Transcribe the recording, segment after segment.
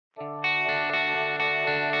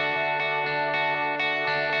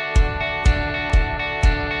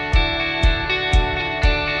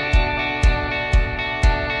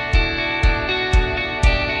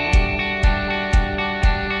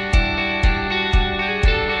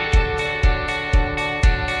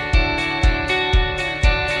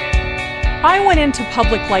went into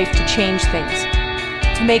public life to change things,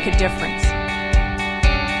 to make a difference.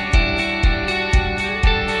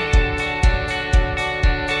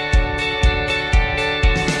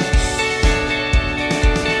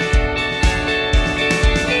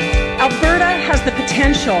 Alberta has the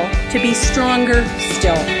potential to be stronger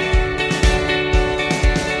still.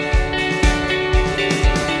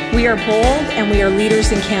 We are bold and we are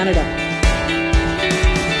leaders in Canada.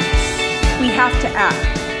 We have to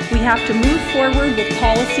act. We have to move forward with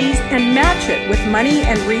policies and match it with money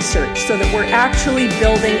and research so that we're actually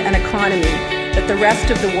building an economy that the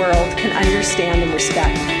rest of the world can understand and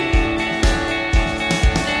respect.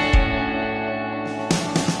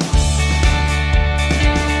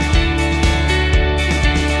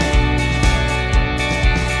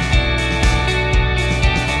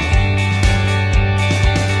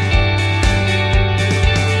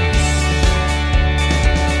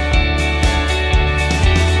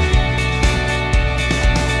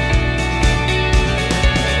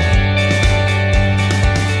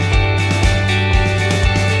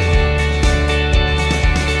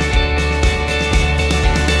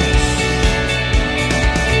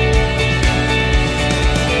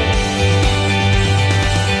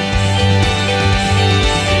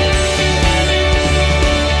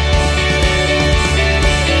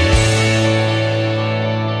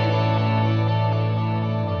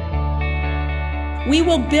 We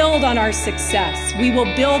will build on our success. We will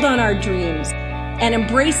build on our dreams. And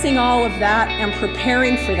embracing all of that and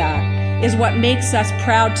preparing for that is what makes us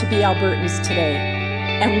proud to be Albertans today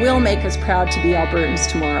and will make us proud to be Albertans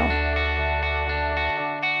tomorrow.